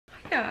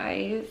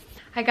guys.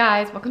 Hi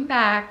guys, welcome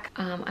back.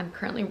 I'm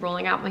currently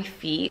rolling out my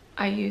feet.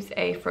 I use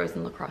a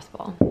frozen lacrosse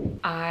ball.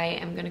 I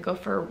am gonna go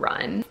for a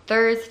run.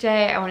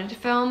 Thursday, I wanted to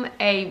film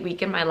a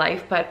week in my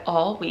life, but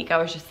all week I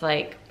was just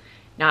like,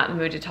 not in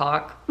the mood to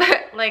talk.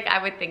 Like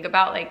I would think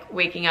about like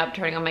waking up,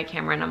 turning on my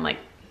camera, and I'm like,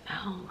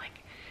 no, like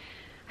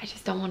I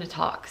just don't want to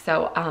talk.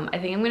 So I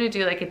think I'm gonna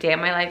do like a day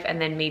in my life,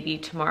 and then maybe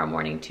tomorrow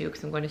morning too,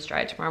 because I'm going to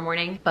stride tomorrow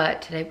morning.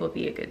 But today will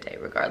be a good day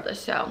regardless.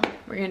 So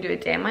we're gonna do a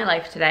day in my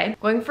life today.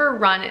 Going for a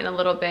run in a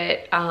little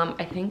bit.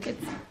 I think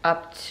it's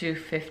up to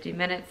 50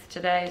 minutes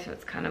today, so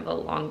it's kind of a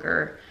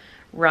longer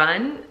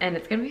run. And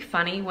it's gonna be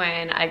funny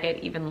when I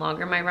get even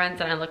longer my runs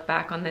and I look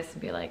back on this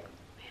and be like,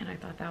 man, I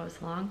thought that was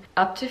long.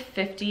 Up to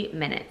 50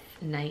 minutes.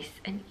 Nice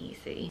and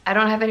easy. I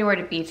don't have anywhere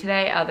to be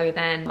today other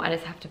than I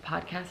just have to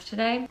podcast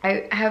today.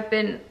 I have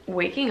been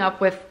waking up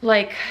with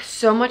like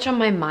so much on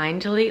my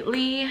mind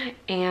lately,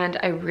 and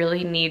I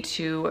really need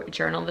to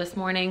journal this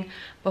morning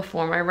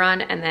before my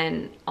run, and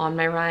then on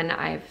my run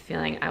I have a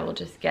feeling I will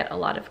just get a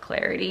lot of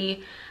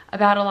clarity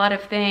about a lot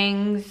of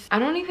things. I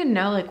don't even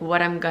know like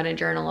what I'm gonna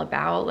journal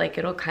about. Like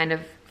it'll kind of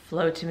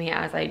flow to me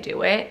as I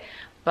do it,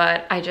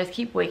 but I just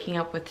keep waking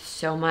up with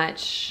so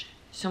much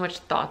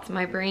thoughts in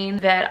my brain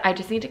that I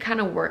just need to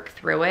kind of work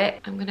through it.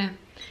 I'm gonna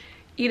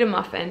eat a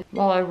muffin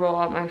while I roll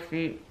out my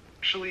feet.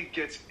 Actually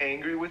gets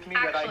angry with me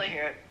that I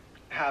can't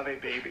have a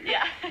baby.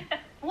 Yeah.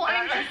 Well,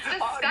 I'm just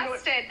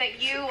disgusted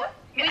that you...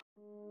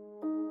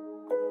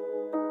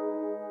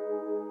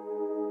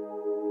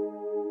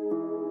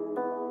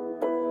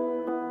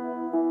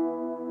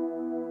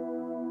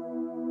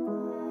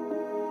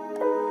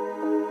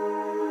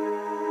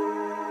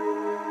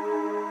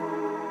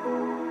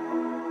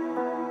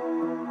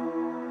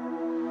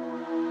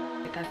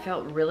 That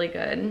felt really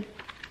good.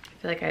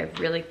 I feel like I have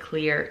really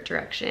clear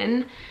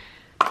direction,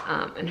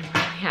 and I'm really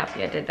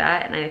happy I did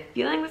that. And I had a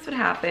feeling this would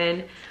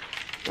happen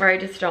where I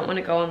just don't want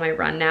to go on my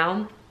run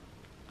now,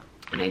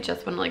 and I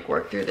just want to like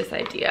work through this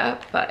idea.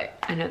 But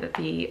I know that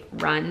the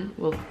run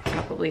will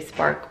probably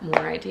spark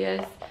more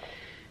ideas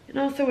and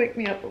also wake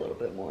me up a little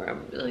bit more.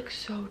 I'm like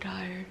so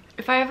tired.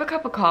 If I have a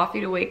cup of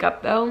coffee to wake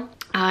up though,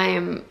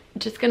 I'm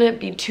just gonna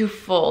be too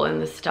full in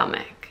the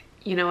stomach.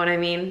 You know what I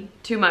mean?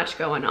 Too much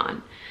going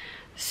on.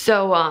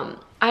 So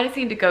I just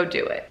need to go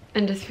do it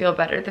and just feel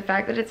better. The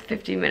fact that it's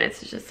 50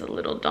 minutes is just a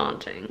little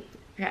daunting.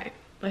 Okay,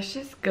 let's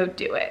just go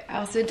do it. I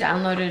also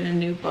downloaded a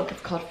new book. It's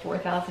called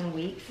 4,000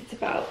 Weeks. It's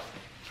about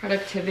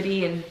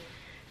productivity and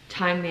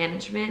time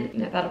management.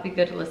 And that'll be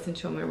good to listen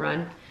to on my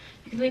run.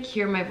 You can like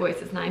hear my voice.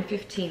 It's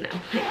 9:15.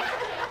 I'm like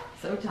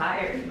so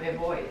tired of my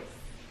voice.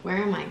 Where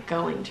am I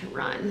going to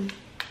run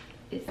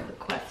is the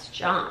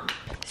question.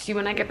 See you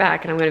when I get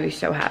back, and I'm gonna be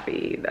so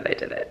happy that I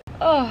did it.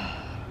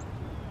 Oh.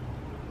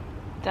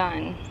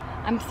 Done.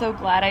 I'm so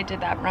glad I did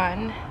that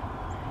run.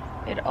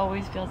 It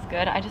always feels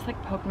good. I just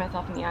like poked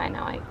myself in the eye.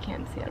 Now I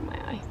can't see out of my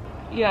eye.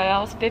 Yeah, that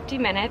was 50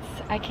 minutes.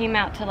 I came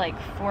out to like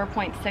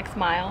 4.6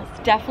 miles.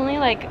 Definitely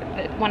like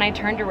when I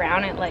turned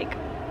around it like,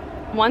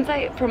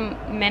 from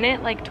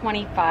minute like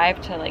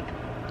 25 to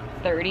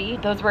like 30,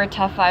 those were a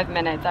tough 5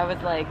 minutes. I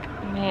was like,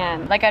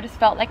 man, like I just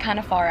felt like kind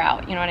of far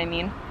out, you know what I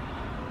mean?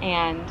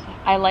 And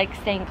I like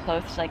staying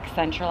close to like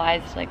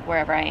centralized, like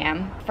wherever I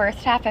am.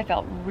 First half I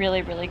felt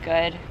really, really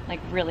good, like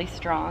really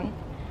strong.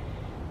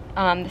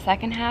 The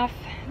second half,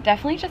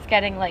 definitely just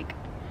getting like,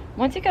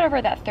 once you get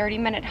over that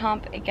 30-minute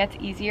hump, it gets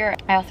easier.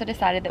 I also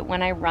decided that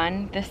when I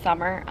run this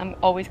summer, I'm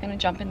always gonna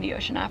jump in the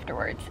ocean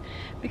afterwards,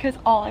 because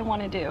all I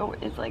wanna do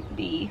is like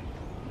be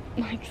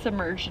like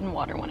submerged in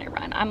water when I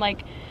run. I'm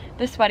like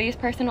the sweatiest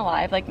person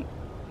alive. Like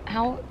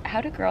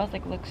how do girls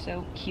like look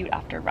so cute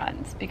after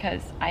runs?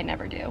 Because I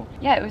never do.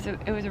 Yeah, it was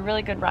a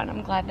really good run.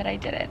 I'm glad that I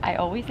did it. I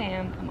always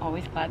am. I'm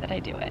always glad that I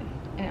do it,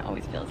 and it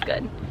always feels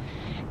good.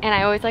 And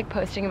I always like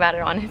posting about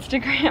it on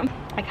Instagram.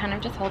 It kind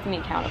of just holds me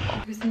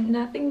accountable. There's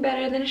nothing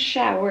better than a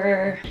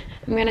shower.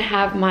 I'm gonna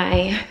have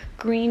my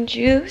green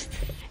juice.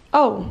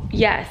 Oh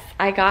yes,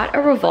 I got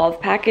a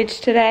Revolve package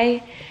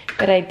today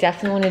that I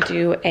definitely want to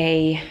do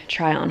a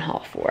try on haul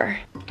for.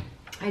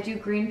 I do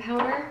green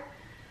powder.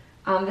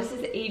 This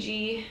is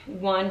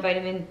AG1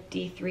 vitamin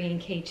D3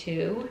 and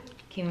K2.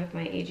 Came with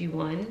my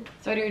AG1.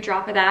 So I do a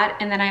drop of that,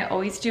 and then I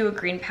always do a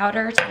green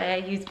powder. Today I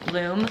use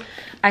Bloom.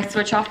 I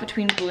switch off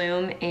between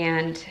Bloom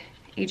and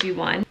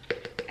AG1.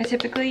 I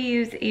typically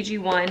use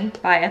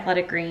AG1 by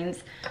Athletic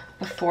Greens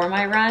before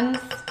my runs,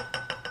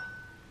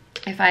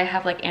 if I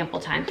have like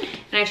ample time.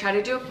 And I try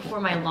to do it before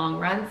my long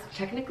runs.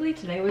 Technically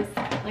today was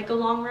like a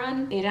long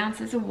run. 8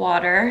 ounces of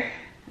water,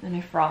 and then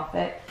I froth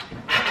it.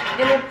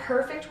 In a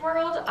perfect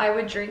world, I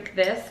would drink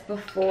this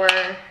before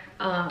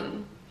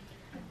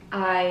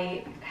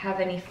I have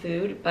any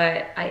food,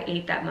 but I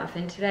ate that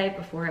muffin today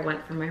before I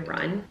went for my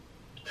run.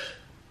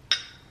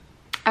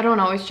 I don't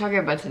always chug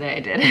it, but today I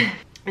did.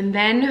 And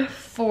then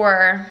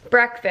for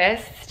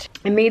breakfast,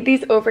 I made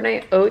these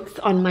overnight oats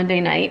on Monday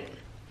night,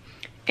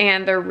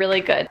 and they're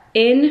really good.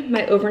 In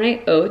my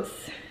overnight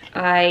oats,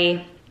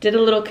 I did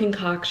a little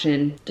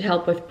concoction to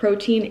help with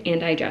protein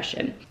and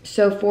digestion.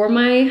 So for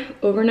my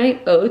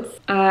overnight oats,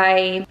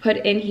 I put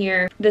in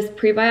here this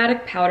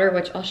prebiotic powder,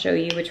 which I'll show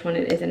you which one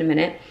it is in a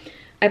minute.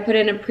 I put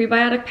in a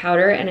prebiotic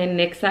powder and I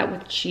mix that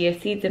with chia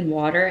seeds and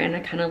water, and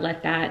I kind of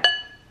let that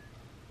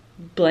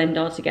blend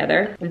all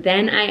together.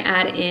 Then I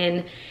add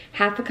in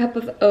half a cup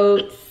of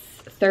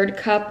oats, 1/3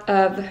 cup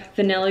of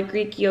vanilla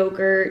Greek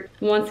yogurt,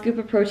 1 scoop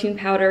of protein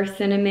powder,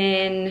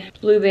 cinnamon,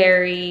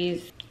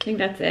 blueberries. I think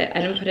that's it.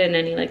 I didn't put in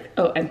any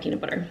and peanut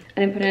butter.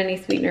 I didn't put in any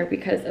sweetener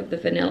because of the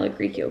vanilla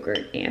Greek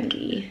yogurt and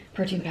the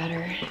protein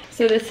powder.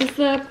 So this is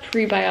the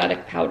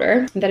prebiotic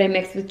powder that I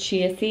mixed with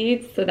chia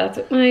seeds. So that's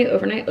what my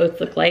overnight oats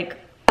look like.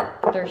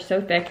 They're so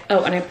thick.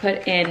 Oh, and I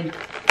put in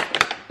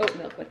oat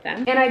milk with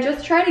them. And I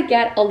just try to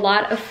get a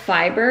lot of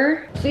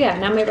fiber. So yeah,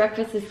 now my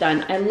breakfast is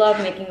done. I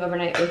love making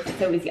overnight oats. It's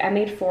so easy. I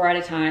made 4 at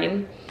a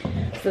time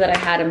so that I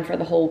had them for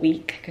the whole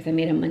week because I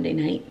made them Monday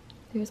night.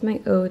 Here's my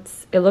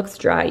oats. It looks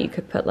dry. You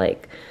could put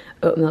like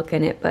oat milk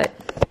in it, but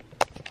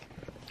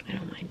I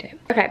don't mind it.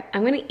 Okay,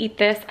 I'm gonna eat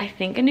this. I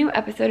think a new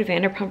episode of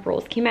Vanderpump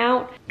Rules came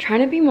out. I'm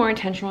trying to be more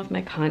intentional with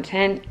my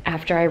content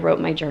after I wrote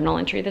my journal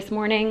entry this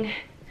morning.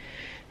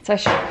 So I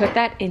should put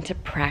that into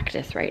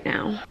practice right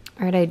now.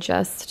 All right, I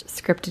just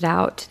scripted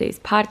out today's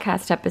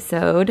podcast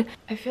episode.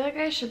 I feel like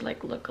I should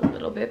like look a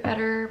little bit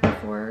better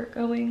before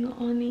going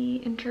on the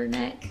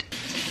internet.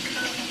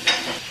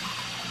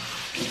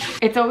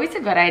 It's always a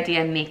good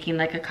idea making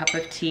like a cup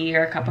of tea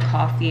or a cup of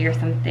coffee or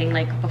something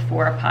like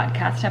before a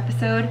podcast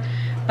episode.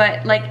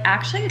 But like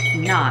actually it's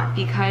not,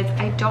 because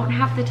I don't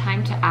have the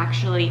time to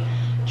actually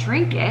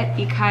drink it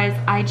because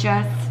I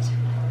just,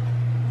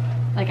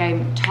 like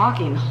I'm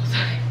talking the whole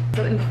time.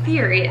 So in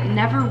theory, it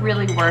never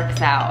really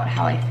works out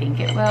how I think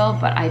it will,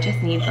 but I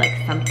just need like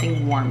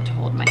something warm to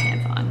hold my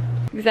hands on.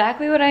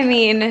 Exactly what I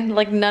mean,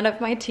 like none of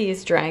my tea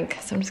is drank,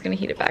 so I'm just gonna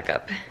heat it back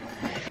up.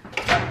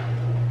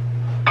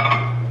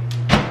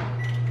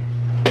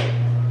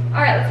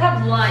 All right, let's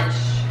have lunch.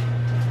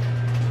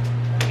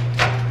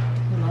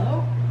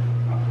 Hello?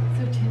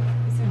 So Tim,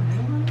 is there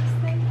metal on this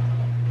thing?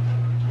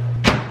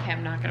 Okay,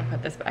 I'm not gonna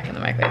put this back in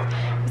the microwave.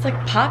 It's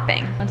like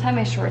popping. One time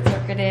I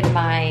short-circuited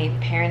my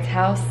parents'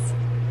 house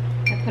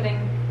by putting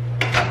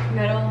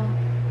metal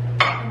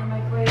in the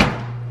microwave.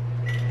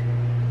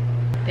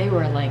 They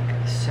were like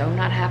so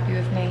not happy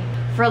with me.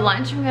 For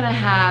lunch, I'm gonna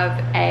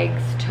have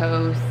eggs,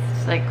 toast,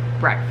 like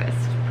breakfast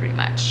pretty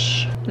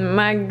much.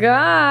 My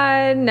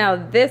God, now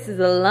this is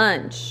a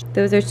lunch.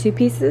 Those are 2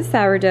 pieces of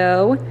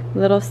sourdough,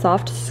 little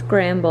soft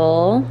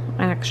scramble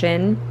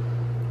action,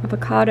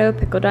 avocado,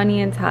 pickled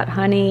onions, hot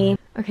honey.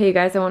 Okay, you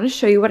guys, I want to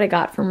show you what I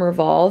got from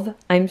Revolve.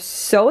 I'm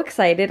so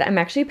excited. I'm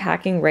actually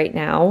packing right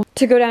now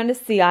to go down to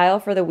Sea Isle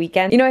for the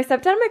weekend. You know, I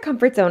stepped out of my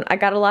comfort zone. I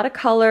got a lot of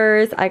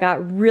colors. I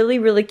got really,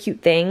 really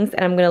cute things,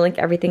 and I'm going to link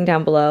everything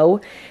down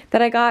below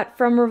that I got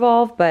from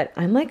Revolve, but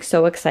I'm like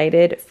so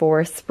excited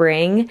for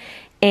spring.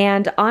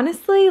 And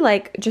honestly,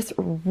 like just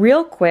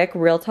real quick,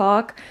 real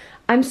talk,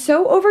 I'm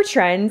so over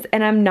trends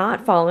and I'm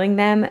not following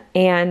them.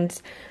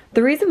 And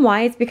the reason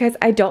why is because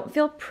I don't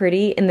feel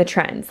pretty in the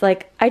trends.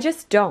 Like I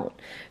just don't.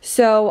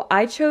 So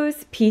I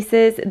chose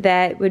pieces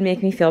that would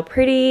make me feel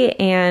pretty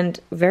and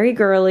very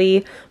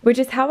girly, which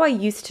is how I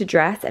used to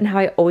dress and how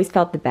I always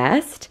felt the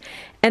best.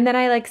 And then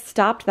I like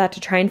stopped that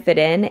to try and fit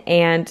in,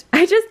 and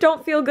I just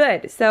don't feel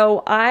good.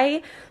 So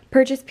I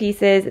purchased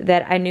pieces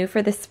that I knew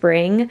for the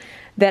spring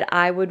that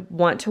I would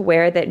want to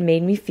wear that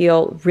made me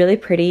feel really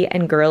pretty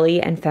and girly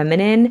and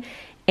feminine.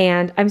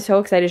 And I'm so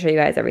excited to show you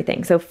guys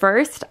everything. So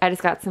first, I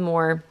just got some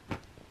more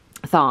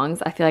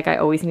thongs. I feel like I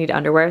always need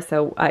underwear,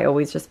 so I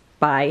always just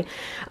buy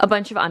a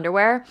bunch of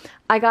underwear.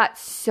 I got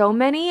so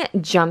many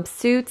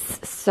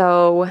jumpsuits.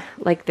 So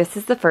like this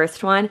is the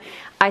first one.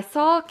 I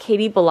saw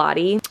Katie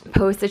Bellotti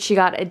post that she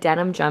got a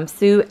denim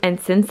jumpsuit, and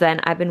since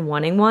then I've been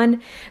wanting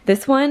one.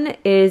 This one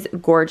is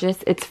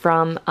gorgeous. It's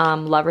from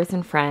Lovers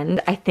and Friend.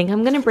 I think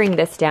I'm gonna bring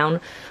this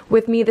down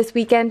with me this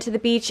weekend to the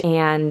beach,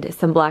 and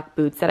some black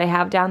boots that I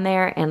have down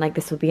there, and like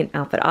this will be an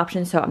outfit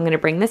option, so I'm gonna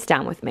bring this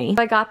down with me.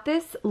 So I got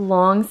this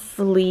long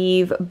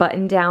sleeve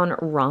button down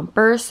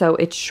romper, so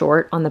it's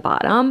short on the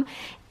bottom.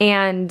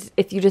 And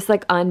if you just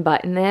like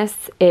unbutton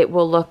this, it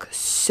will look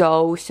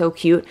so, so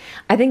cute.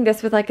 I think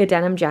this with like a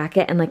denim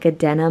jacket and like a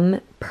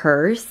denim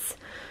purse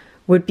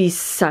would be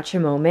such a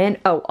moment.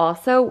 Oh,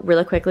 also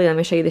really quickly, let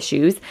me show you the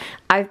shoes.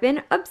 I've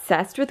been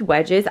obsessed with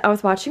wedges. I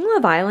was watching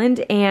Love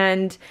Island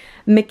and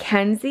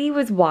Mackenzie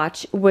was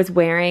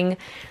wearing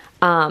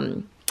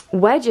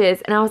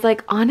wedges, and I was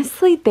like,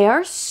 honestly, they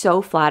are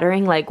so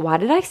flattering. Like, why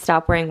did I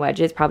stop wearing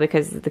wedges? Probably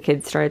because the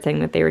kids started saying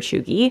that they were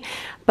chuggy.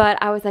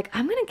 But I was like,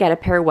 I'm gonna get a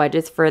pair of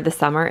wedges for the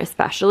summer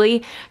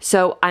especially.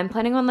 So I'm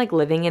planning on like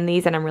living in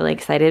these, and I'm really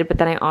excited. But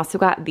then I also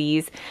got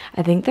these.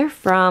 I think they're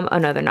from, oh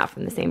no, they're not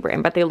from the same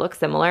brand, but they look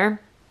similar.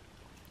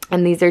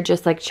 And these are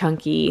just like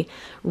chunky,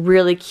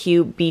 really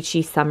cute,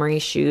 beachy, summery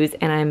shoes.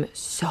 And I'm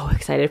so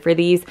excited for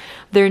these.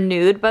 They're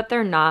nude, but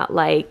they're not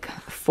like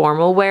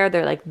formal wear.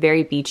 They're like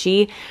very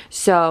beachy.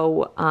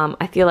 So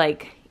I feel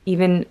like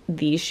even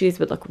these shoes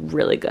would look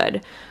really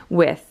good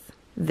with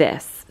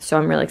this. So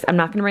I'm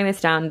not gonna bring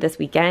this down this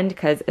weekend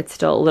because it's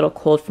still a little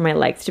cold for my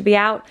legs to be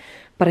out,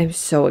 but I'm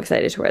so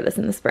excited to wear this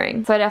in the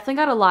spring. So I definitely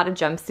got a lot of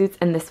jumpsuits,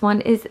 and this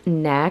one is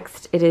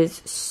next. It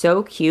is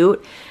so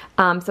cute.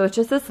 So it's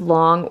just this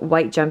long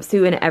white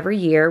jumpsuit, and every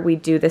year we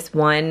do this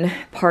one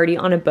party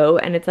on a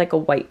boat, and it's like a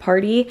white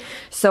party.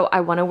 So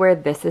I want to wear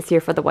this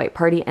year for the white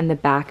party, and the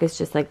back is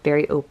just like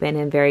very open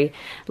and very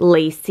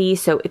lacy.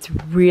 So it's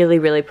really,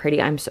 really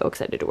pretty. I'm so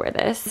excited to wear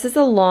this. This is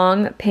a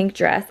long pink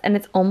dress, and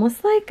it's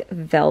almost like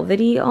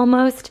velvety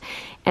almost,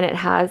 and it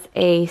has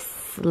a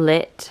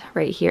slit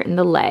right here in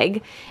the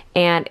leg,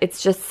 and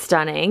it's just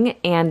stunning,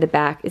 and the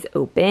back is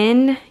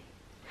open.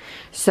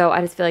 So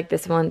I just feel like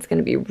this one's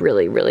gonna be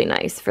really, really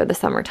nice for the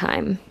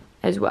summertime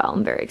as well.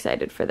 I'm very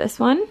excited for this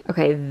one.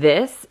 Okay,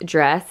 this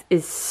dress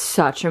is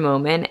such a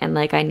moment, and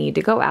like I need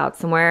to go out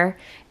somewhere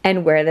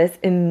and wear this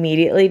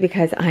immediately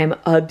because I'm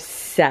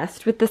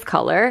obsessed with this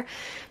color.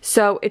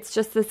 So it's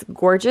just this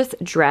gorgeous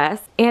dress,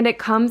 and it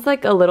comes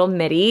like a little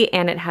midi,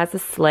 and it has a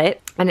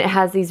slit, and it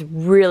has these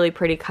really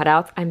pretty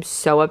cutouts. I'm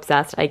so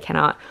obsessed. I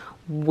cannot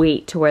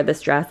wait to wear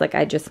this dress. Like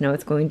I just know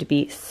it's going to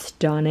be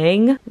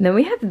stunning. And then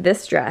we have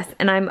this dress,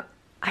 and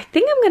I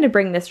think I'm gonna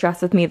bring this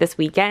dress with me this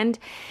weekend,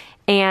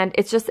 and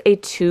it's just a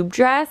tube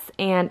dress,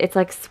 and it's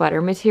like sweater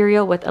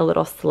material with a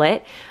little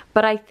slit.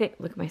 But I think,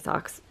 look at my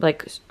socks,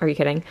 like, are you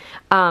kidding?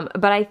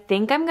 But I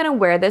think I'm gonna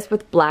wear this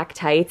with black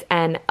tights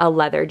and a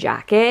leather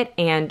jacket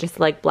and just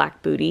like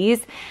black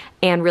booties,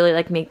 and really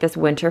like make this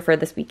winter for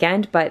this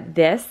weekend. But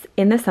this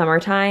in the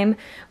summertime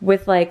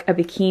with like a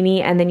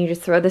bikini, and then you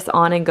just throw this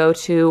on and go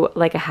to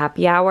like a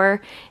happy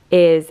hour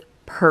is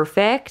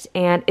perfect.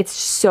 And it's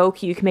so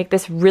cute. You can make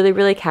this really,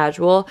 really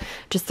casual.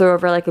 Just throw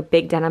over like a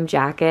big denim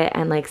jacket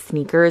and like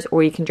sneakers,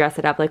 or you can dress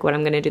it up like what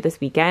I'm gonna do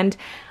this weekend.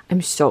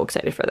 I'm so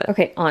excited for this.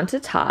 Okay, on to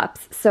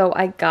tops. So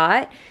I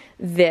got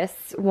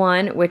this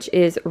one, which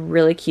is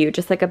really cute,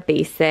 just like a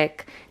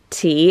basic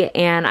tee,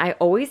 and I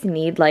always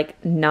need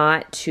like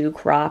not too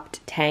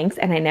cropped tanks,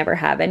 and I never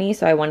have any,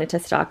 so I wanted to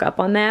stock up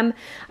on them.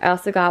 I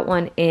also got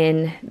one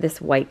in this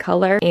white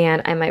color,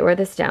 and I might wear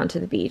this down to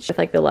the beach with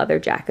like the leather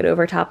jacket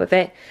over top of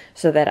it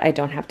so that I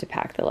don't have to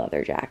pack the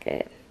leather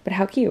jacket. But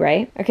how cute,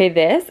 right? Okay,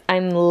 this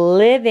I'm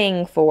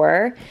living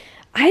for.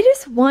 I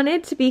just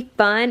wanted to be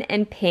fun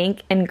and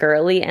pink and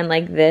girly, and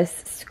like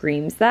this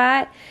screams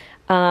that.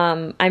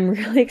 I'm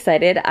really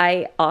excited.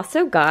 I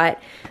also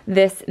got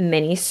this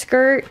mini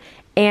skirt,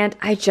 and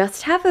I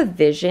just have a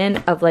vision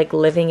of like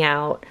living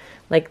out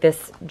like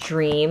this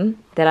dream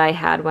that I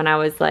had when I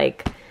was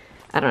like,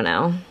 I don't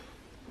know,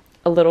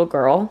 a little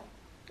girl,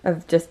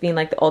 of just being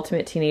like the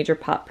ultimate teenager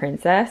pop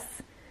princess.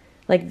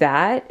 Like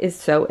that is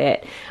so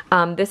it.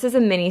 This is a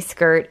mini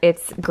skirt.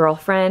 It's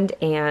Girlfriend,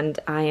 and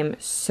I am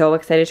so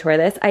excited to wear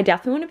this. I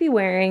definitely want to be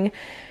wearing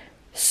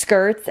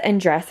skirts and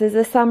dresses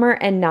this summer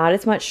and not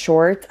as much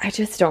shorts. I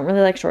just don't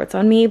really like shorts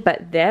on me,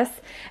 but this,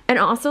 and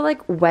also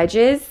like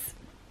wedges.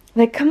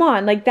 Like, come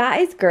on, like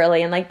that is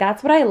girly, and like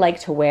that's what I like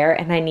to wear,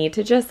 and I need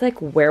to just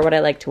like wear what I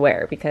like to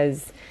wear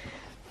because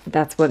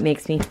that's what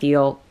makes me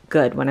feel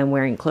good when I'm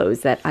wearing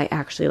clothes that I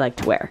actually like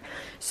to wear.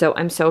 So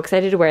I'm so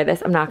excited to wear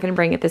this. I'm not gonna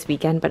bring it this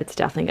weekend, but it's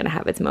definitely gonna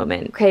have its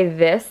moment. Okay,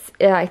 this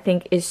I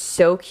think is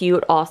so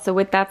cute. Also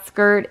with that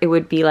skirt, it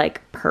would be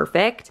like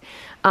perfect.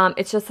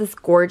 It's just this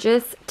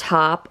gorgeous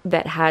top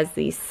that has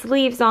these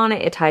sleeves on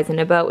it. It ties in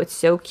a bow. It's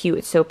so cute.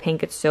 It's so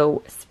pink. It's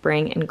so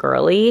spring and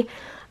girly.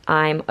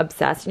 I'm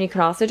obsessed. And you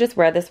could also just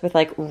wear this with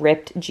like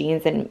ripped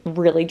jeans and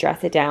really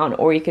dress it down,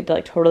 or you could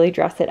like totally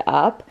dress it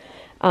up.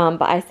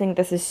 But I think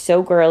this is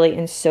so girly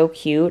and so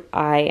cute.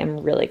 I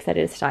am really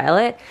excited to style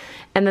it.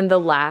 And then the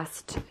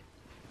last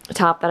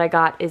top that I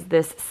got is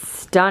this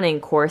stunning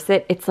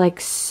corset. It's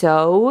like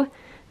so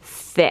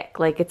thick,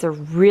 like it's a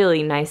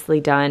really nicely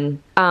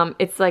done,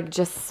 it's like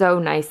just so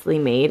nicely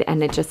made,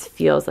 and it just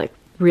feels like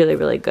really,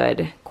 really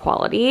good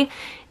quality,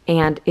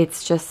 and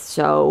it's just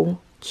so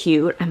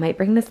cute. I might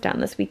bring this down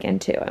this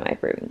weekend too. I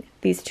might bring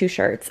these two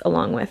shirts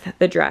along with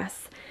the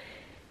dress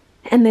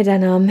and the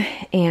denim,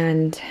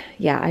 and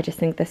yeah, I just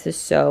think this is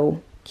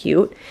so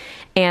cute.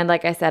 And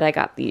like I said, I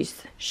got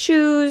these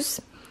shoes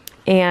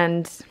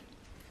and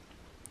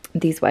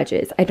these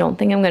wedges. I don't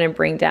think I'm gonna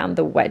bring down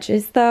the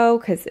wedges though,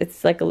 because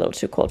it's like a little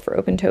too cold for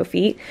open toe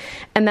feet.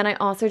 And then I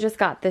also just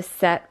got this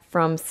set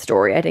from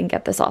Story. I didn't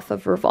get this off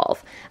of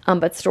Revolve,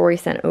 but Story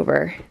sent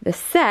over the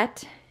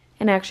set,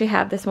 and I actually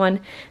have this one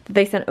that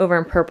they sent over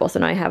in purple, so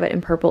now I have it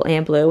in purple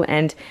and blue.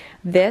 And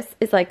this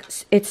is like,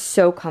 it's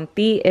so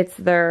comfy. It's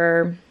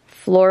their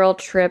Floral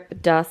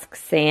Trip Dusk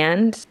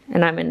Sand,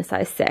 and I'm in a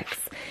size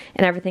 6,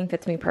 and everything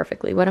fits me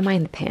perfectly. What am I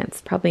in the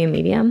pants? Probably a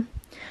medium?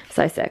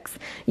 Size 6.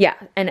 Yeah,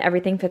 and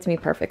everything fits me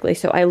perfectly.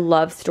 So I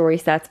love Story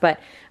sets, but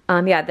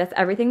yeah, that's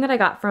everything that I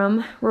got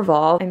from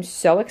Revolve. I'm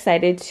so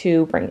excited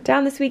to bring it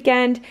down this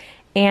weekend,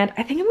 and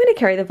I think I'm gonna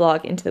carry the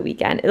vlog into the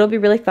weekend. It'll be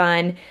really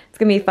fun. It's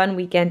gonna be a fun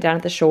weekend down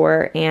at the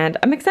shore, and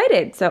I'm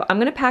excited. So I'm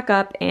gonna pack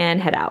up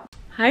and head out.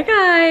 Hi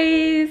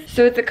guys!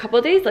 So it's a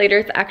couple days later.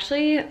 It's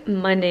actually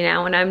Monday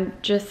now, and I'm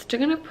just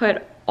gonna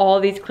put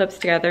all these clips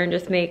together and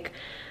just make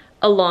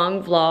a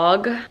long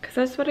vlog because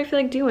that's what I feel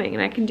like doing,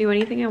 and I can do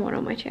anything I want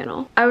on my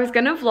channel. I was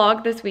gonna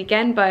vlog this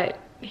weekend, but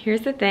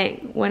here's the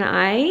thing. When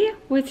I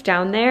was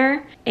down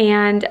there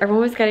and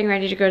everyone was getting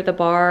ready to go to the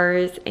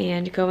bars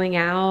and going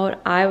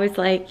out, I was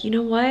like, you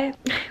know what?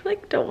 I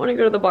like don't want to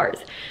go to the bars.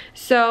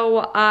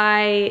 So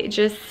I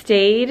just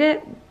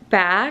stayed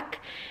back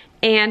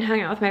and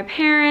hung out with my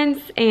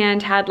parents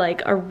and had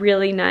like a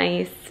really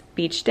nice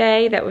beach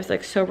day that was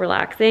like so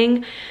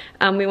relaxing.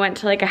 We went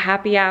to like a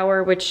happy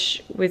hour,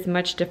 which was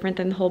much different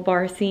than the whole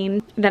bar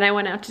scene. Then I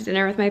went out to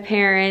dinner with my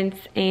parents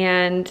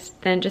and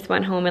then just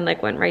went home and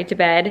like went right to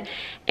bed.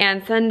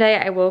 And Sunday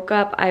I woke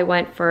up, I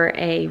went for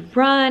a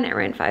run. I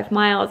ran 5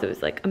 miles. It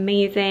was like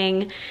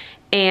amazing.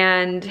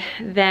 And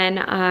then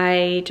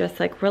I just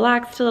like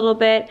relaxed a little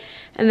bit.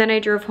 And then I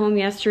drove home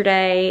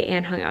yesterday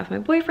and hung out with my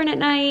boyfriend at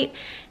night.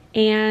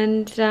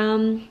 And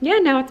yeah,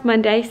 now it's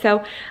Monday,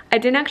 so I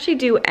didn't actually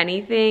do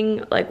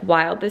anything like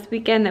wild this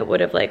weekend that would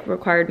have like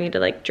required me to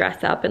like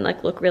dress up and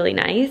like look really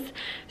nice.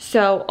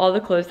 So all the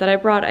clothes that I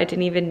brought I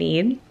didn't even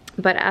need,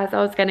 but as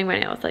I was getting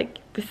ready I was like,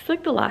 this is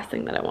like the last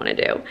thing that I want to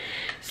do.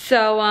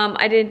 So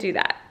I didn't do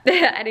that.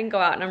 I didn't go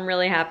out, and I'm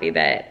really happy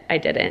that I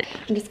didn't.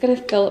 I'm just gonna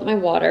fill up my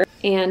water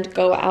and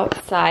go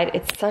outside.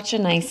 It's such a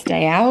nice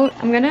day out.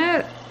 I'm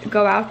gonna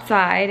go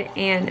outside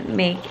and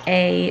make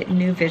a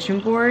new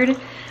vision board.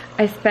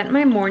 I spent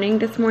my morning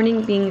this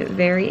morning being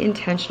very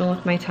intentional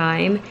with my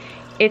time.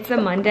 It's a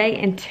Monday,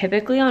 and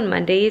typically on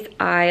Mondays,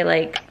 I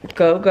like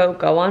go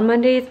on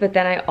Mondays, but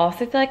then I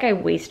also feel like I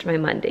waste my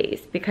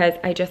Mondays because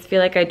I just feel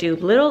like I do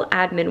little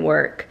admin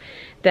work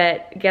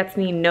that gets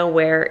me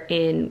nowhere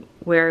in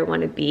where I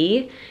want to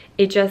be.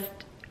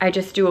 I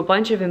just do a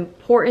bunch of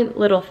important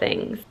little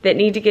things that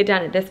need to get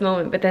done at this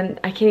moment, but then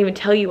I can't even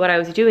tell you what I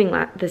was doing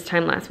this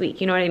time last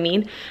week, you know what I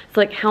mean? So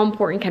like, how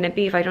important can it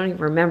be if I don't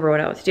even remember what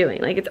I was doing?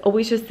 Like, it's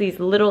always just these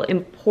little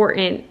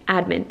important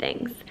admin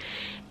things.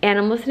 And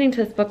I'm listening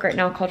to this book right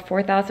now called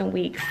 4,000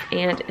 Weeks,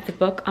 and it's a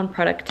book on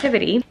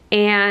productivity.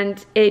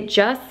 And it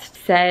just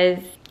says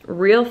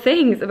real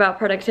things about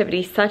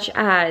productivity, such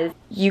as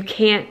you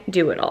can't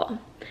do it all.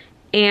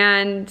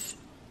 And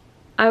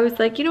I was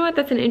like, you know what,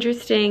 that's an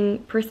interesting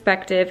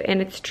perspective,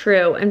 and it's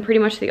true. And pretty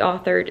much the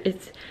author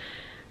is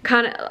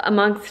kind of,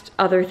 amongst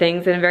other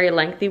things, in a very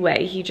lengthy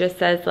way, he just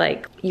says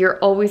like, you're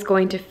always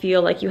going to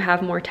feel like you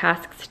have more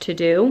tasks to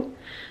do,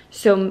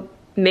 so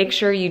make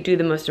sure you do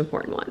the most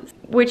important ones,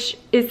 which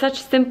is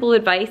such simple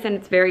advice, and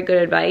it's very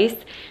good advice.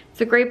 It's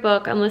a great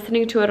book. I'm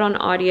listening to it on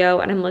audio,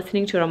 and I'm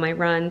listening to it on my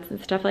runs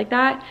and stuff like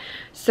that.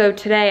 So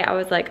today I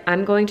was like,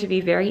 I'm going to be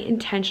very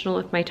intentional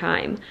with my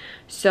time.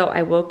 So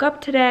I woke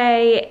up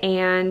today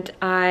and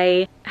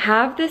I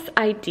have this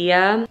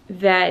idea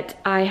that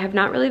I have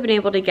not really been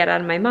able to get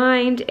out of my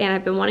mind, and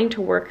I've been wanting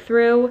to work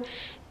through.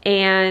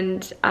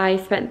 And I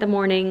spent the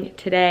morning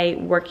today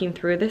working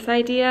through this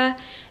idea,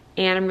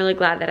 and I'm really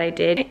glad that I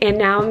did. And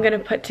now I'm gonna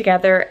put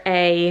together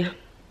a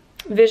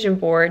vision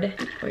board,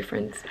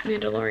 boyfriend's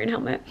Mandalorian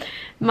helmet,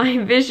 my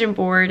vision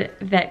board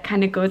that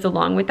kind of goes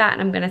along with that,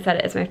 and I'm gonna set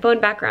it as my phone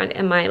background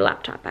and my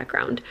laptop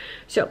background.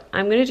 So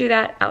I'm gonna do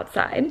that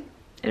outside, and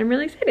I'm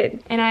really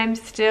excited. And I'm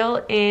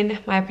still in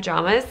my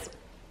pajamas.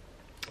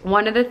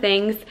 One of the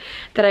things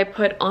that I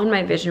put on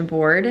my vision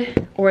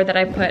board, or that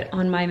I put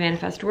on my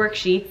manifest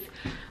worksheets,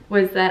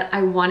 was that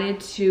I wanted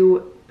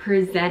to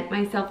present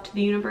myself to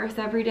the universe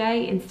every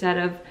day instead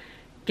of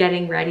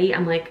getting ready.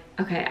 I'm like,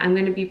 okay, I'm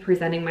gonna be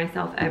presenting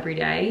myself every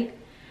day.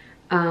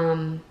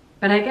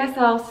 But I guess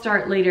I'll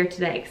start later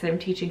today because I'm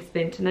teaching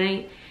spin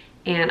tonight,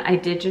 and I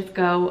did just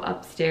go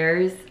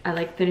upstairs. I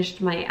like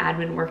finished my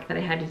admin work that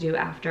I had to do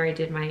after I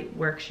did my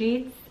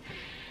worksheets.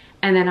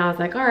 And then I was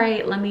like, all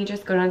right, let me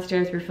just go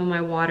downstairs, refill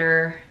my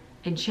water,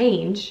 and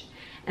change.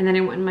 And then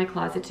I went in my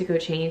closet to go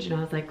change, and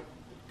I was like,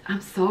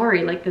 I'm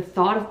sorry, like the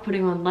thought of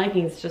putting on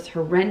leggings is just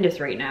horrendous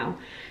right now.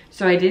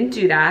 So I didn't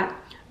do that.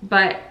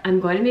 But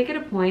I'm going to make it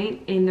a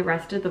point in the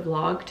rest of the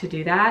vlog to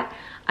do that.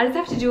 I just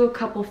have to do a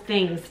couple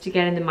things to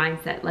get in the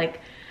mindset,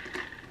 like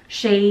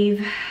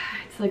shave.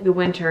 It's like the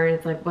winter, and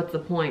it's like, what's the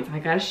point? So I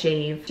gotta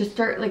shave. Just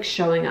start like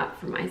showing up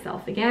for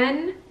myself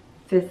again,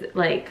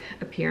 like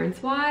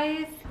appearance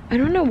wise. I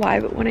don't know why,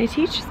 but when I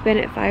teach spin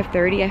at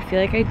 5:30, I feel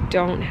like I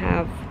don't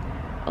have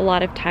a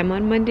lot of time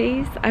on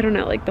Mondays. I don't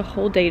know, like the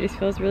whole day just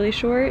feels really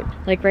short.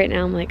 Like right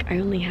now I'm like, I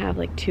only have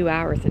like 2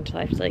 hours until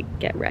I have to like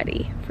get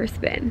ready for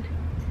spin.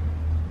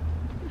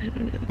 I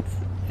don't know, it's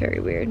very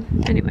weird.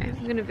 Anyway,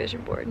 I'm gonna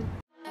vision board.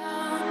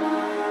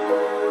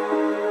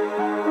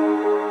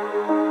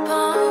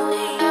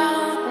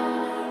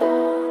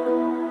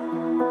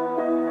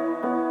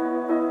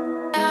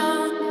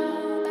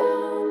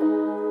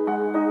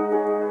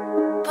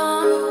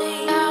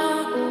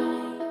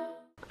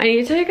 I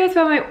need to tell you guys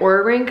about my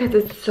Oura ring because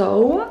it's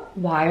so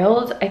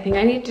wild. I think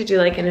I need to do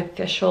like an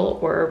official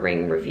Oura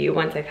ring review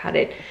once I've had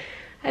it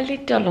a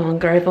little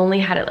longer. I've only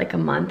had it like a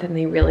month, and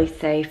they really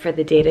say for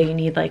the data you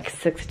need like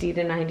 60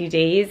 to 90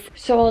 days.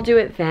 So I'll do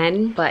it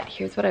then, but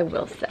here's what I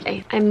will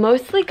say. I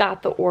mostly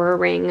got the Oura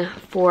ring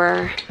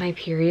for my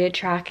period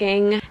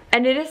tracking,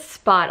 and it is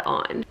spot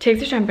on.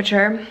 Takes your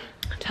temperature,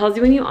 tells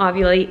you when you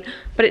ovulate,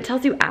 but it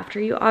tells you after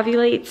you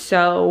ovulate.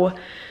 So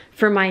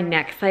for my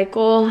next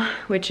cycle,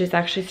 which is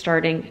actually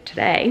starting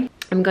today,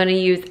 I'm gonna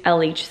use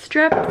LH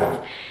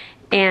strips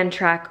and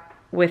track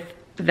with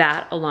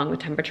that along with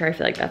temperature. I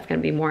feel like that's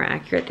gonna be more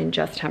accurate than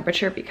just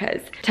temperature,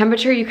 because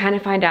temperature you kind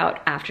of find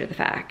out after the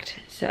fact.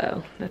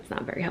 So that's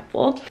not very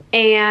helpful.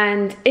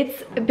 And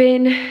it's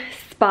been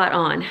spot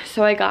on.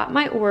 So I got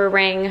my Oura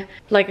ring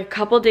like a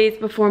couple days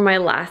before my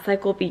last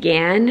cycle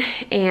began,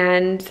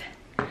 and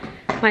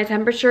my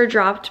temperature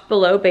dropped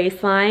below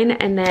baseline,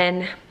 and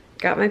then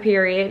got my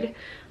period.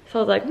 So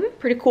I was like,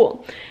 pretty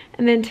cool.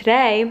 And then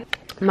today,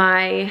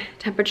 my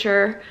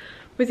temperature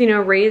was, you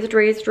know, raised,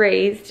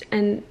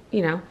 and,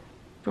 you know,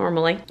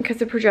 normally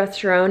because of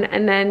progesterone.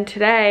 And then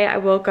today I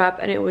woke up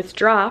and it was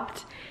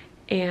dropped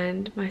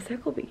and my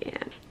cycle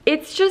began.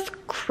 It's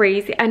just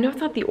crazy. I know it's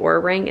not the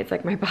Oura ring, it's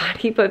like my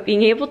body, but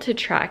being able to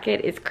track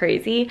it is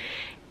crazy.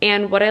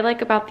 And what I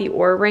like about the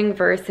Oura ring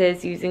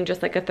versus using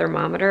just like a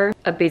thermometer,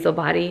 a basal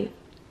body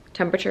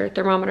temperature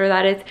thermometer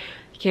that is,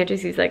 you can't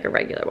just use like a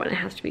regular one. It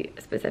has to be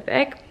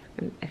specific,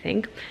 I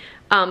think.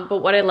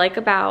 But what I like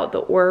about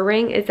the Oura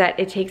ring is that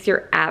it takes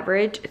your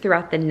average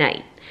throughout the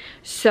night.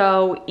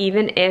 So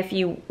even if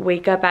you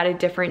wake up at a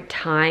different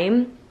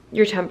time,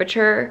 your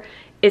temperature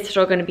is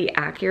still gonna be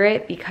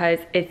accurate because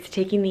it's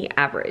taking the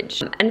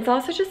average. And it's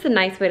also just a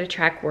nice way to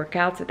track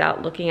workouts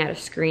without looking at a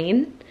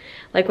screen.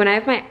 Like when I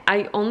have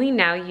I only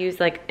now use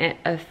like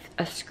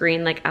a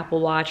screen like Apple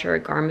Watch or a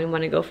Garmin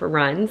when I go for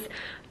runs.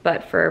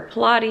 But for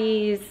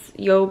Pilates,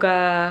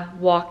 yoga,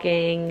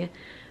 walking,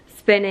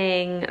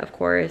 spinning, of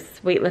course,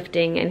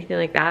 weightlifting, anything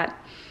like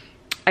that,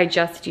 I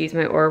just use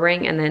my Oura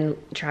ring and then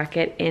track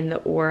it in the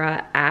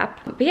Oura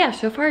app. But yeah,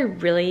 so far I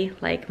really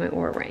like my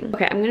Oura ring.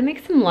 Okay, I'm gonna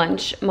make some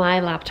lunch. My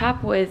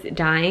laptop was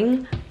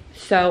dying,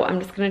 so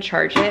I'm just gonna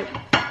charge it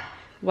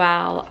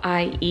while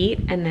I eat,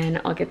 and then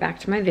I'll get back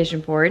to my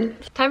vision board.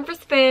 Time for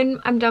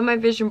spin. I'm done my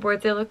vision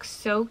boards. They look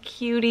so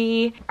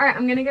cutie. All right,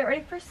 I'm gonna get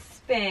ready for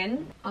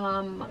spin.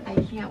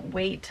 I can't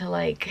wait to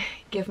like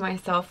give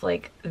myself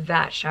like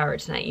that shower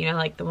tonight, you know,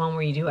 like the one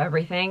where you do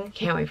everything.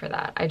 Can't wait for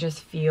that. I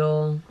just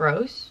feel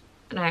gross,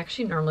 and I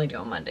actually normally do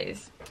on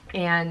Mondays.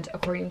 And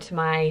according to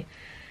my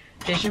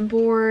vision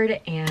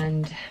board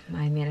and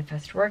my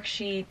manifest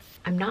worksheets,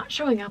 I'm not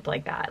showing up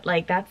like that.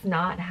 Like that's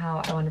not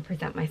how I want to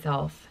present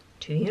myself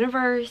to the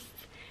universe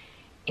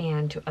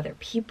and to other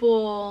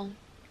people.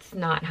 It's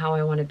not how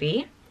I want to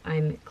be.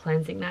 I'm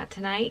cleansing that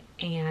tonight,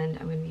 and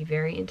I'm going to be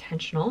very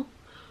intentional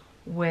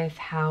with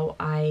how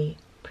I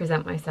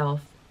present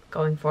myself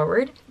going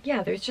forward.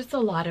 Yeah, there's just a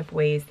lot of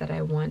ways that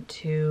I want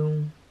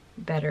to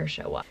better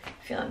show up.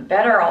 Feeling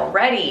better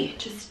already.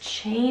 Just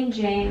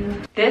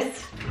changing.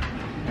 This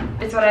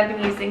is what I've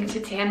been using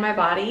to tan my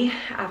body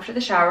after the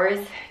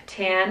showers.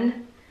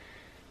 Tan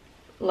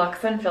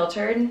Luxe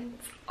Unfiltered.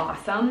 It's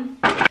awesome.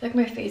 I feel like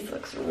my face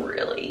looks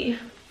really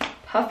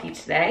puffy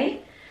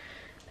today.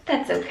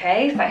 That's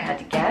okay. If I had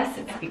to guess,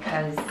 it's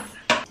because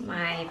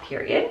my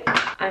period.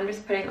 I'm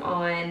just putting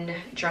on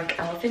Drunk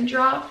Elephant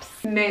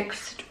drops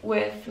mixed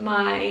with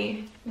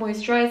my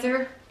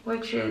moisturizer,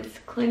 which is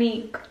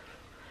Clinique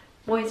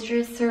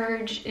Moisture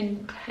Surge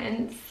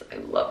Intense. I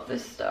love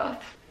this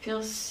stuff.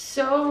 Feels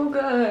so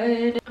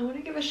good. I want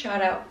to give a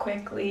shout out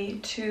quickly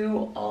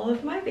to all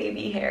of my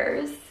baby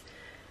hairs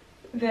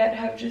that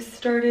have just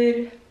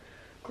started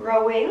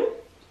growing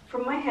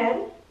from my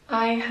head.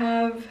 I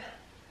have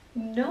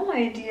no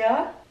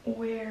idea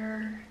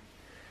where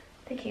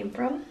they came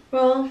from.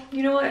 Well,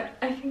 you know what?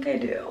 I think I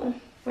do.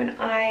 When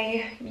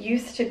I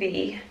used to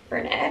be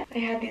brunette, I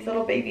had these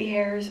little baby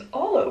hairs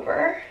all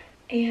over,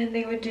 and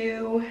they would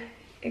do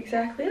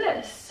exactly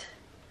this.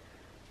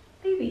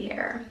 Baby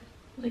hair.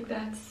 Like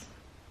that's,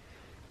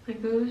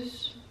 like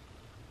those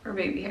are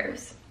baby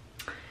hairs.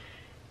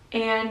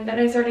 And then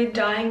I started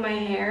dyeing my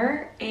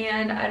hair,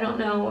 and I don't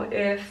know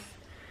if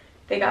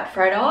they got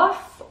fried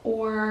off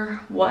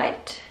or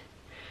what,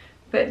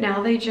 but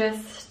now they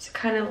just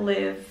kind of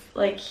live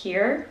like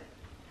here.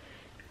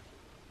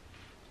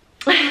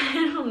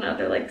 I don't know,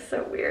 they're like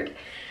so weird.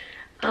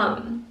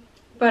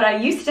 But I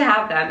used to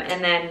have them,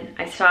 and then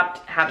I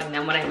stopped having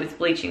them when I was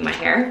bleaching my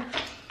hair.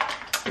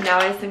 And now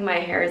I just think my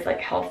hair is like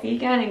healthy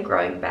again and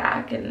growing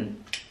back,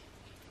 and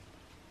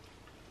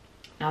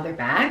now they're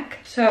back.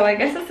 So I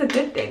guess it's a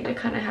good thing to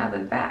kind of have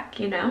them back,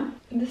 you know?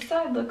 This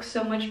side looks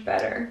so much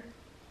better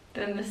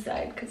than this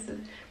side,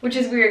 which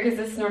is weird because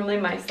this is normally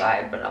my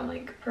side, but I'm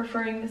like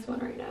preferring this one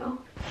right now.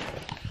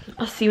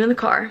 I'll see you in the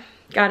car.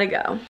 Gotta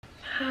go.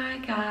 Hi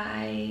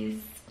guys,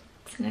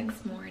 it's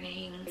next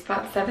morning. It's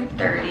about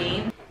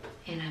 7:30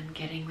 and I'm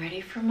getting ready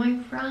for my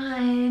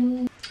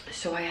run.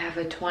 So I have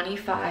a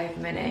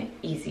 25-minute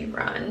easy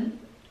run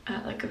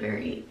at like a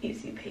very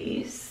easy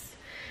pace.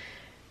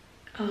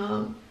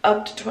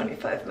 Up to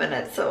 25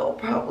 minutes, so I'll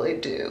probably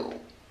do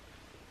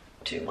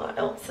 2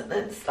 miles and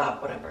then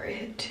stop whenever I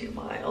hit 2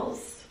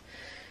 miles,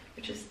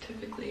 which is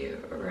typically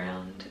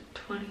around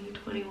 20,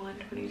 21,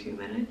 22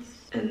 minutes.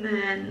 And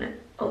then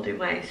I'll do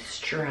my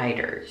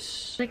striders.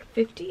 It's like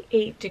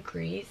 58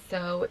 degrees,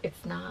 so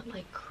it's not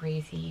like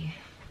crazy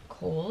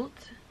cold.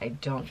 I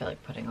don't feel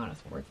like putting on a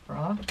sports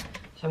bra.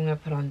 So I'm gonna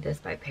put on this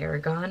by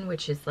Paragon,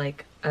 which is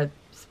like a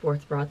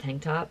sports bra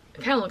tank top.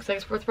 It kind of looks like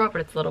a sports bra, but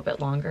it's a little bit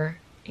longer,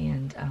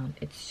 and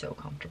it's so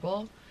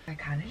comfortable. I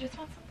kind of just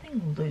want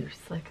something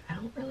loose. Like, I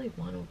don't really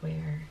want to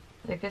wear,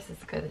 like, this is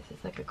good. This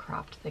is like a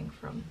cropped thing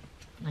from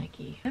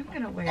Nike. I'm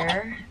gonna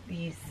wear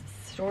these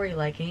Story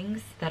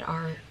leggings that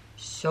are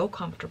so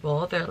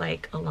comfortable. They're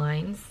like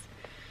Aligns.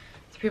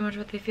 It's pretty much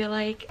what they feel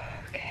like.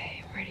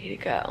 Okay, I'm ready to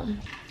go.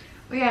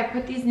 Oh yeah, I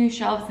put these new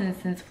shelves in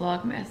since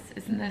Vlogmas.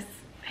 Isn't this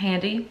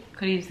handy?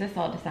 Could use this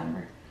all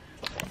December.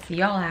 See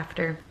y'all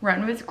after.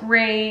 Run was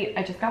great.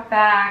 I just got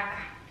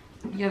back.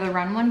 Yeah, the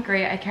run went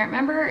great. I can't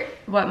remember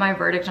what my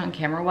verdict on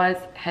camera was,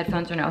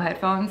 headphones or no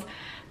headphones,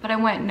 but I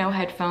went no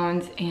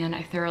headphones and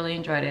I thoroughly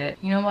enjoyed it.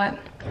 You know what?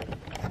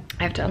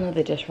 I have to unload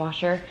the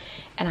dishwasher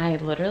and I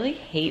literally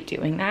hate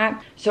doing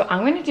that. So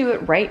I'm gonna do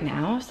it right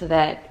now so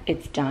that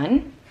it's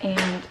done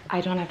and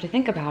I don't have to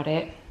think about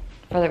it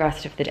for the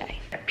rest of the day.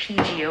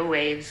 PGO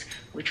waves,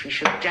 which we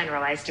should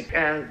generalize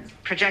to,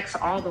 projects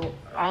all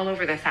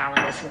over the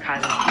thalamus and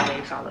causes P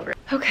waves all over.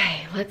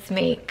 Okay, let's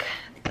make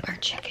our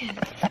chicken.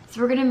 So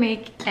we're gonna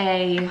make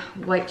a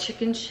white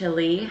chicken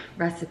chili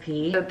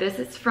recipe. So this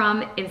is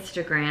from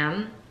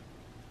Instagram.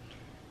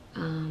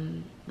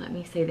 Let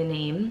me say the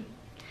name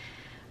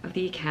of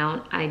the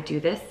account. I do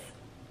this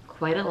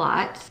quite a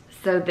lot.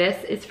 So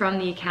this is from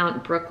the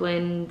account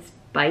Brooklyn's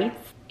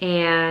Bites,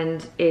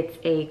 and it's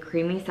a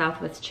creamy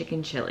Southwest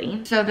chicken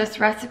chili. So this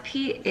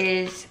recipe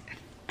is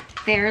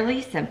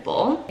fairly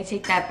simple. I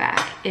take that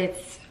back.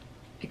 It's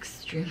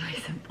extremely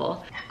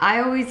simple. I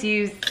always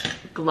use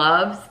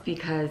gloves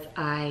because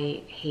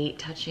I hate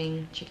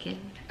touching chicken.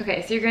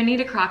 Okay, so you're gonna need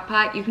a crock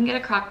pot. You can get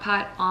a crock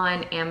pot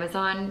on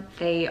Amazon.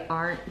 They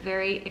aren't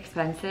very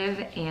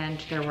expensive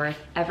and they're worth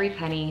every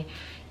penny.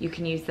 You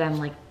can use them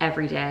like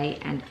every day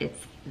and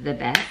it's the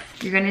best.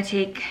 You're gonna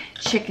take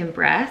chicken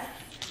breasts.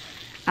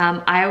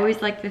 I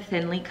always like the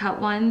thinly cut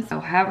ones. So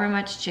however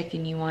much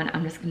chicken you want,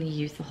 I'm just gonna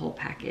use the whole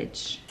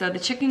package. So the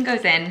chicken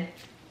goes in,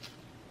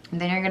 and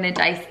then you're gonna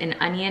dice an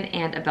onion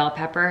and a bell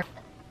pepper.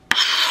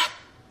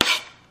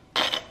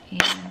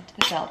 And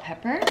the bell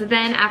pepper. So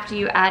then after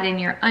you add in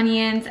your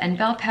onions and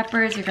bell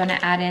peppers, you're gonna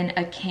add in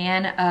a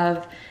can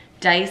of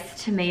diced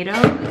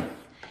tomatoes,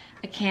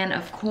 a can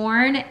of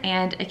corn,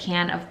 and a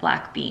can of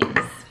black beans.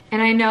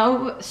 And I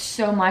know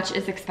so much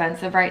is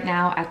expensive right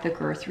now at the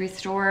grocery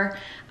store.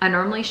 I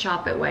normally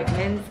shop at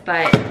Wegmans,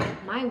 but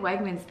my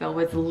Wegmans bill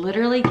was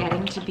literally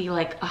getting to be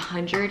like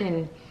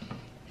 $150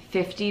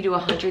 to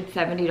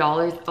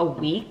 $170 a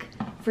week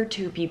for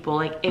 2 people.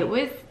 Like, it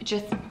was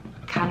just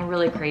kind of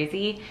really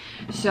crazy.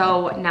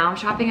 So now I'm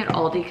shopping at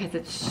Aldi because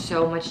it's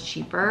so much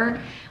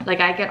cheaper. Like,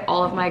 I get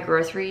all of my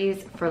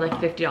groceries for like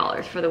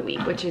 $50 for the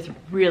week, which is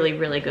really,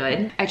 really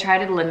good. I try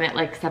to limit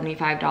like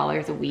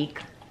 $75 a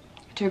week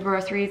to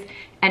groceries.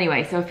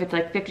 Anyway, so if it's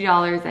like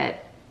 $50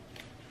 at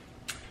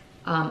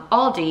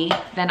Aldi,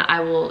 then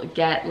I will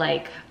get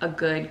like a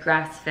good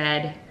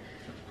grass-fed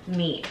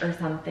meat or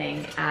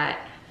something at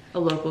a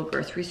local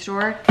grocery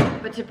store.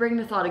 But to bring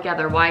this all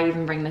together, why I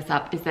even bring this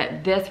up is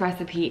that this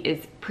recipe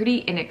is pretty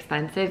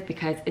inexpensive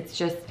because it's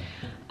just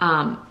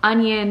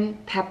onion,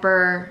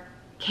 pepper,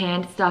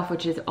 canned stuff,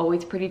 which is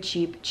always pretty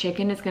cheap.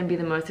 Chicken is gonna be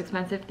the most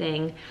expensive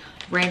thing.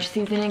 Ranch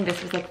seasoning,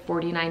 this was like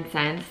 49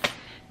 cents.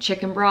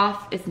 Chicken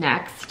broth is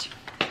next.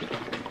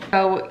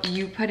 So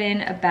you put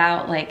in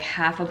about like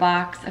half a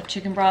box of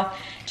chicken broth.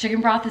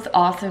 Chicken broth is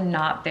also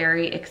not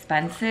very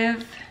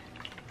expensive.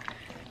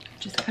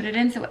 Just put it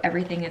in so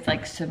everything is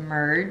like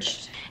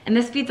submerged. And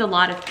this feeds a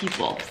lot of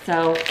people.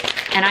 So,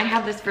 and I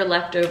have this for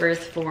leftovers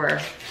for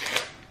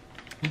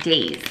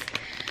days.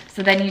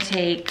 So then you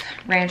take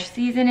ranch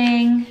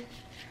seasoning,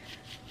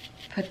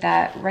 put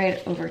that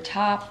right over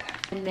top.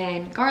 And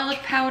then garlic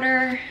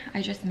powder,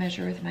 I just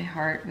measure with my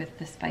heart with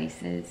the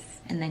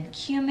spices. And then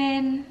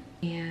cumin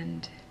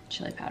and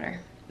chili powder.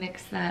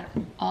 Mix that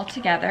all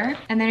together.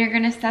 And then you're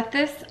gonna set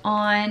this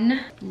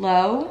on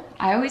low.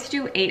 I always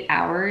do 8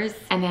 hours.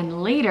 And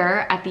then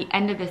later, at the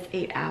end of this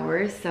 8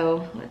 hours,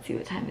 so let's see,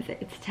 what time is it?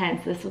 It's 10,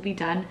 so this will be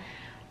done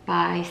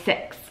by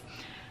 6.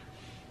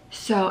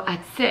 So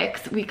at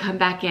 6, we come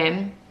back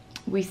in,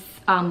 we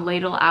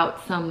ladle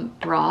out some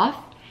broth.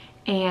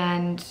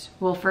 And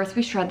well, first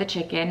we shred the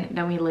chicken,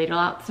 then we ladle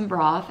out some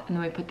broth, and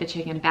then we put the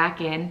chicken back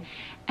in,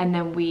 and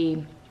then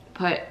we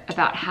put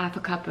about half a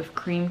cup of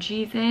cream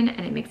cheese in,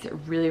 and it makes it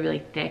really,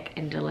 really thick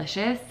and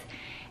delicious.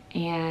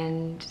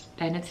 And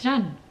then it's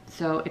done.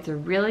 So it's a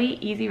really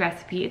easy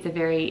recipe. It's a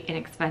very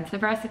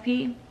inexpensive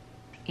recipe,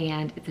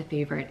 and it's a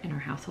favorite in our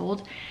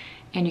household.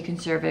 And you can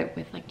serve it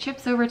with like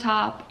chips over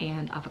top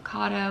and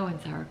avocado and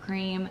sour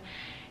cream.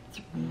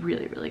 It's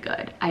really, really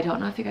good. I don't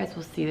know if you guys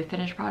will see the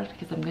finished product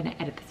because I'm gonna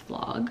edit this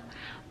vlog,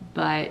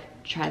 but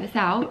try this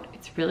out.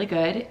 It's really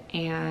good,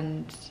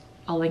 and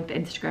I'll link the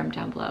Instagram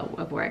down below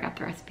of where I got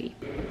the recipe.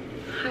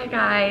 Hi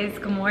guys,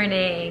 good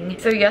morning.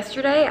 So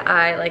yesterday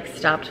I like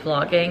stopped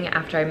vlogging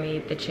after I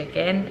made the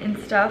chicken and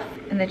stuff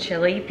and the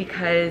chili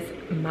because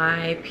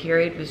my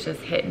period was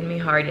just hitting me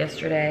hard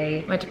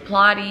yesterday. Went to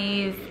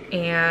Pilates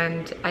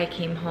and I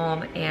came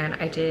home and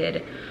I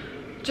did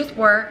just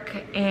work,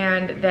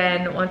 and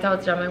then once I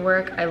was done my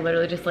work, I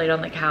literally just laid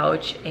on the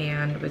couch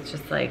and was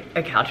just like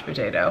a couch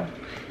potato.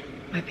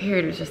 My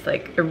period was just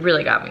like, it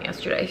really got me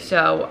yesterday.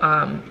 So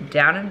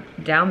down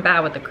bad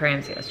with the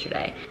cramps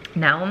yesterday.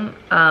 Now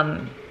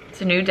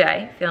it's a new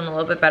day, feeling a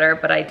little bit better,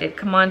 but I did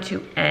come on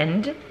to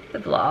end the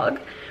vlog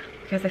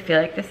because I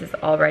feel like this is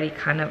already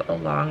kind of a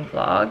long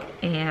vlog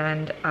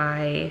and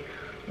I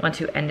want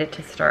to end it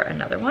to start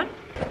another one.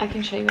 I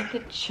can show you what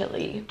the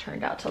chili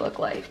turned out to look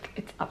like.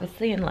 It's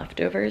obviously in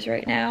leftovers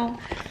right now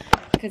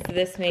because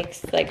this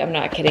makes, like, I'm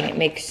not kidding, it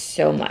makes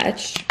so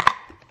much.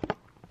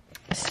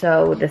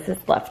 So this is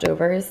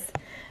leftovers,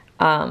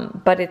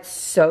 but it's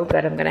so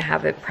good. I'm gonna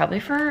have it probably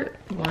for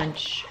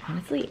lunch,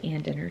 honestly,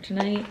 and dinner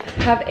tonight.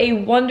 Have a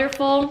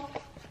wonderful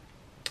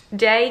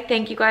day.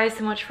 Thank you guys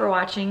so much for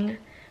watching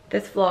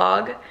this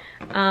vlog.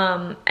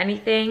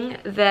 Anything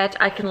that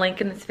I can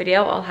link in this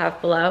video, I'll have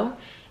below.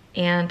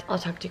 And I'll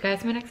talk to you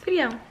guys in my next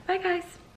video. Bye guys.